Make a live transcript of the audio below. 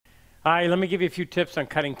Hi, let me give you a few tips on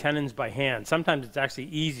cutting tenons by hand. Sometimes it's actually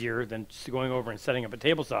easier than just going over and setting up a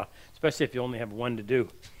table saw, especially if you only have one to do.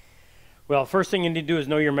 Well, first thing you need to do is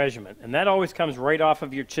know your measurement, and that always comes right off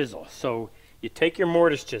of your chisel. So you take your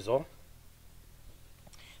mortise chisel.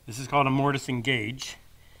 This is called a mortising gauge.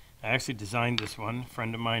 I actually designed this one. A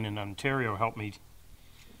friend of mine in Ontario helped me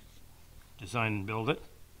design and build it.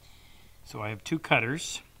 So I have two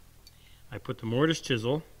cutters. I put the mortise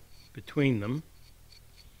chisel between them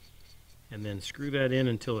and then screw that in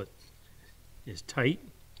until it is tight.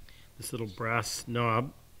 This little brass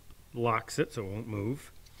knob locks it so it won't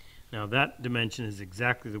move. Now that dimension is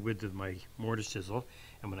exactly the width of my mortise chisel,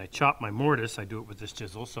 and when I chop my mortise I do it with this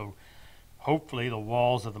chisel, so hopefully the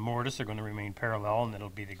walls of the mortise are going to remain parallel and it'll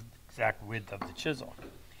be the exact width of the chisel.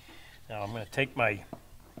 Now I'm going to take my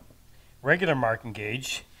regular marking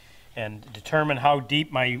gauge and determine how deep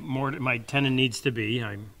my tenon needs to be.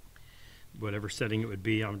 Whatever setting it would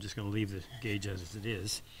be, I'm just going to leave the gauge as it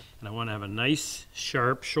is. And I want to have a nice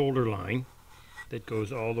sharp shoulder line that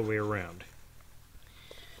goes all the way around.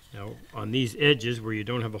 Now on these edges where you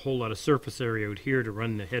don't have a whole lot of surface area out here to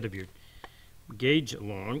run the head of your gauge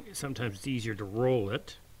along, sometimes it's easier to roll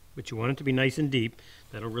it, but you want it to be nice and deep.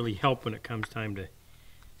 That'll really help when it comes time to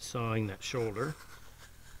sawing that shoulder.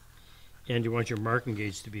 And you want your marking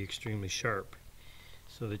gauge to be extremely sharp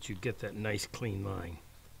so that you get that nice clean line.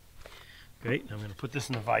 Okay, now I'm going to put this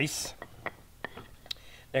in a vise.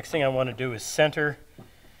 Next thing I want to do is center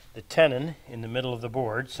the tenon in the middle of the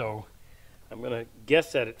board. So I'm going to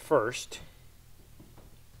guess at it first,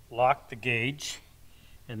 lock the gauge,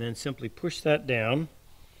 and then simply push that down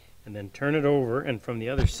and then turn it over, and from the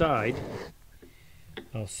other side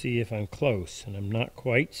I'll see if I'm close, and I'm not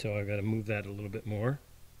quite, so I've got to move that a little bit more.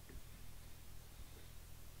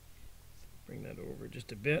 Bring that over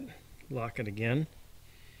just a bit, lock it again,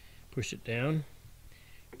 push it down,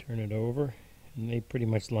 turn it over, and they pretty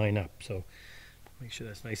much line up. So make sure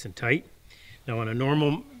that's nice and tight. Now on a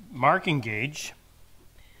normal marking gauge,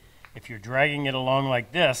 if you're dragging it along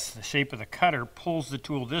like this, the shape of the cutter pulls the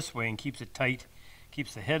tool this way and keeps it tight,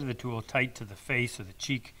 keeps the head of the tool tight to the face or the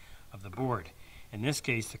cheek of the board. In this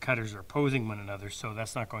case, the cutters are opposing one another, so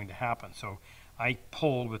that's not going to happen. So I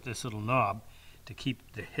pull with this little knob to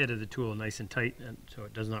keep the head of the tool nice and tight, and so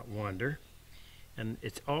it does not wander. And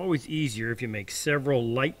it's always easier if you make several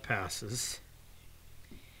light passes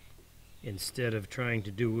instead of trying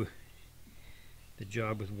to do the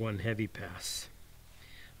job with one heavy pass.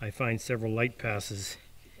 I find several light passes,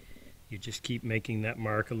 you just keep making that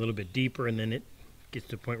mark a little bit deeper, and then it gets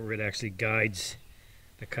to the point where it actually guides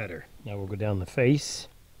the cutter. Now we'll go down the face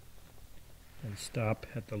and stop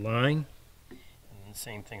at the line, and then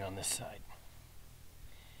same thing on this side.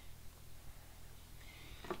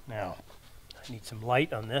 Now I need some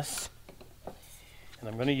light on this, and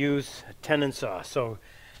I'm going to use a tenon saw. So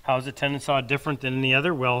how is a tenon saw different than any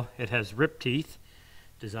other? Well, it has rip teeth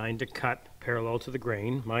designed to cut parallel to the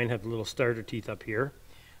grain. Mine have little starter teeth up here.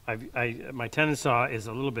 My tenon saw is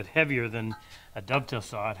a little bit heavier than a dovetail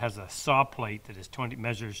saw. It has a saw plate that is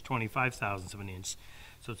measures 25 thousandths of an inch,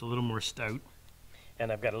 so it's a little more stout,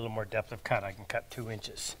 and I've got a little more depth of cut. I can cut 2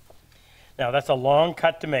 inches. Now that's a long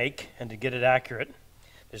cut to make, and to get it accurate,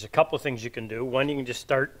 there's a couple of things you can do. One, you can just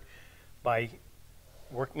start by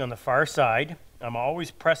working on the far side. I'm always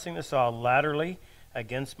pressing the saw laterally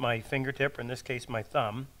against my fingertip, or in this case my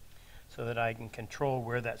thumb, so that I can control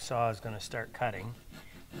where that saw is going to start cutting.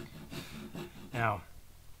 Now,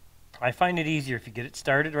 I find it easier if you get it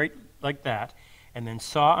started right like that, and then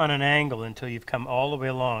saw on an angle until you've come all the way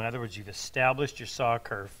along. In other words, you've established your saw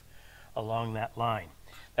curve along that line.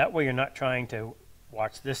 That way you're not trying to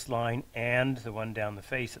watch this line and the one down the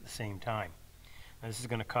face at the same time. Now, this is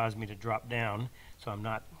going to cause me to drop down, so I'm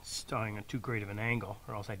not sawing at too great of an angle,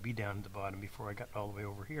 or else I'd be down at the bottom before I got all the way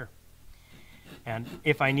over here. And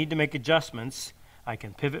if I need to make adjustments, I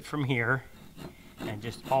can pivot from here and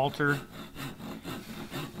just alter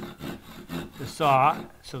the saw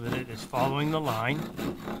so that it is following the line.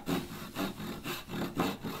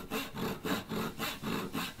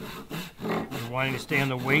 You're wanting to stay on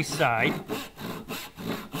the waist side.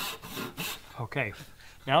 Okay,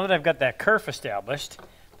 now that I've got that curve established,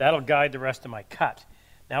 that'll guide the rest of my cut.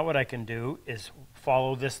 Now what I can do is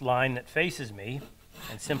follow this line that faces me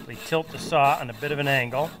and simply tilt the saw on a bit of an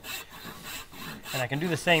angle. And I can do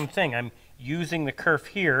the same thing. I'm using the kerf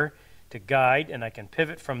here to guide, and I can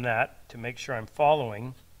pivot from that to make sure I'm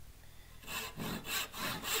following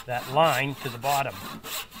that line to the bottom.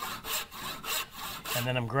 And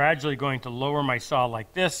then I'm gradually going to lower my saw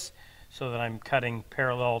like this so that I'm cutting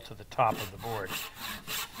parallel to the top of the board.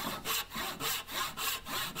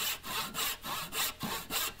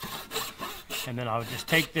 And then I'll just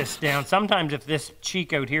take this down. Sometimes if this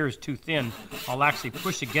cheek out here is too thin, I'll actually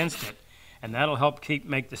push against it, and that'll help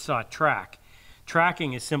make the saw track.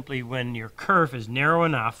 Tracking is simply when your kerf is narrow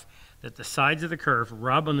enough that the sides of the kerf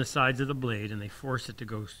rub on the sides of the blade and they force it to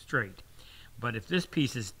go straight. But if this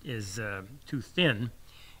piece is too thin,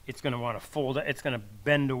 it's going to want to fold it. It's going to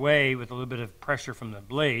bend away with a little bit of pressure from the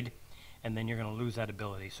blade, and then you're going to lose that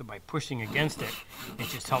ability. So by pushing against it, it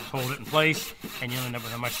just helps hold it in place, and you'll end up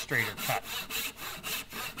with a much straighter cut.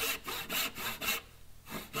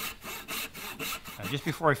 Now, just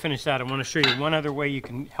before I finish that, I want to show you one other way you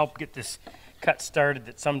can help get this cut started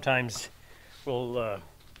that sometimes will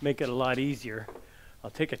make it a lot easier.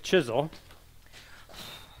 I'll take a chisel,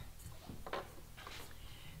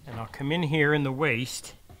 and I'll come in here in the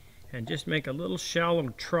waist and just make a little shallow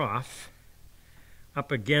trough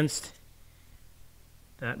up against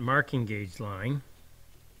that marking gauge line.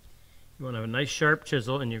 You want to have a nice sharp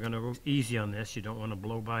chisel, and you're going to go easy on this. You don't want to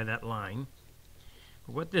blow by that line.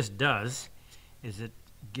 But what this does is it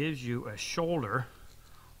gives you a shoulder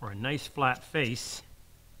or a nice flat face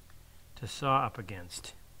to saw up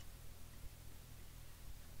against.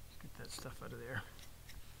 Let's get that stuff out of there.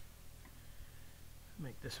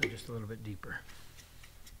 Make this one just a little bit deeper.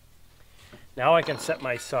 Now I can set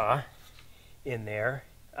my saw in there.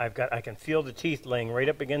 I can feel the teeth laying right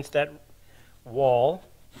up against that wall.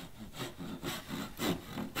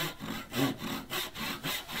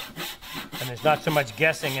 And there's not so much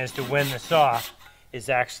guessing as to when the saw is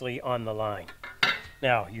actually on the line.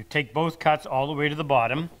 Now you take both cuts all the way to the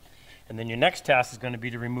bottom, and then your next task is going to be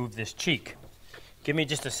to remove this cheek. Give me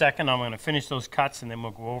just a second. I'm going to finish those cuts, and then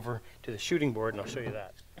we'll go over to the shooting board, and I'll show you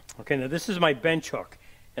that. Okay, now this is my bench hook,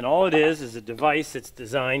 and all it is a device that's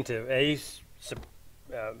designed to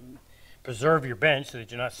preserve your bench so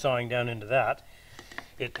that you're not sawing down into that.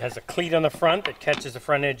 It has a cleat on the front that catches the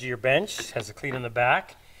front edge of your bench. It has a cleat on the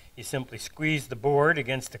back. You simply squeeze the board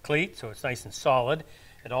against the cleat so it's nice and solid.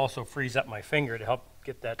 It also frees up my finger to help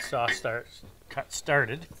get that saw cut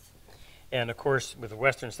started. And of course, with a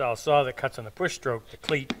Western style saw that cuts on the push stroke, the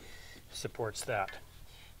cleat supports that.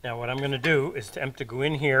 Now what I'm going to do is to go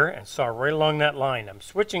in here and saw right along that line. I'm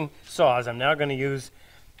switching saws. I'm now going to use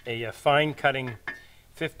a fine cutting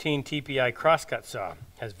 15 TPI crosscut saw. It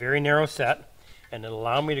has very narrow set, and it'll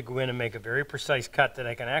allow me to go in and make a very precise cut that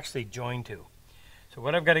I can actually join to. So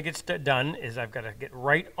what I've got to get done is I've got to get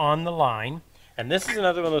right on the line. And this is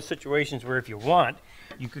another one of those situations where if you want,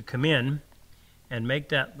 you could come in and make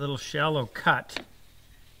that little shallow cut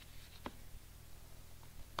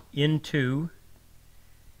into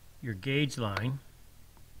your gauge line.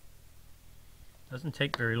 Doesn't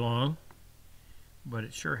take very long, but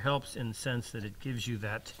it sure helps in the sense that it gives you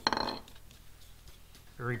that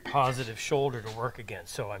very positive shoulder to work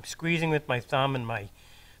against. So I'm squeezing with my thumb and my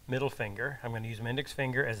middle finger. I'm going to use my index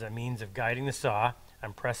finger as a means of guiding the saw.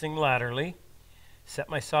 I'm pressing laterally. Set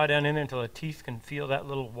my saw down in there until the teeth can feel that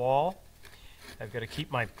little wall. I've got to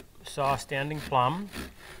keep my saw standing plumb.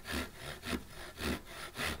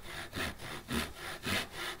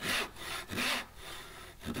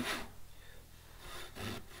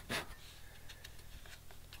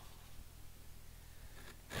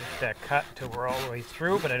 Get that cut till we're all the way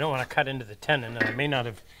through, but I don't want to cut into the tenon. And I may not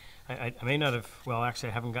have, well, actually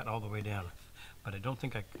I haven't gotten all the way down, but I don't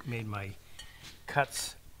think I made my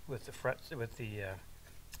cuts with the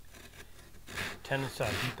tenon saw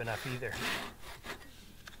deep enough either.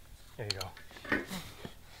 There you go.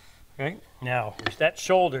 Okay, now that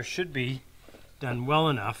shoulder should be done well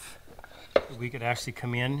enough that we could actually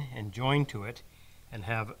come in and join to it and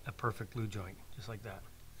have a perfect glue joint, just like that.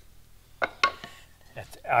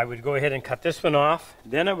 I would go ahead and cut this one off,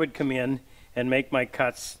 then I would come in and make my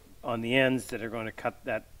cuts on the ends that are going to cut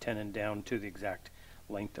that tenon down to the exact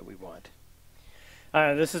length that we want.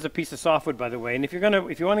 This is a piece of softwood, by the way, and if you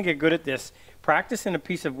want to get good at this, practice in a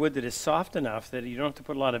piece of wood that is soft enough that you don't have to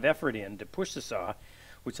put a lot of effort in to push the saw,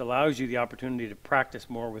 which allows you the opportunity to practice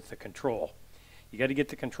more with the control. You got to get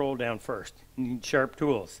the control down first. You need sharp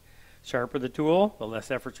tools. Sharper the tool, the less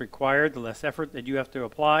effort's required, the less effort that you have to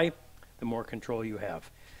apply, the more control you have.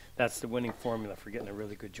 That's the winning formula for getting a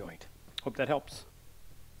really good joint. Hope that helps.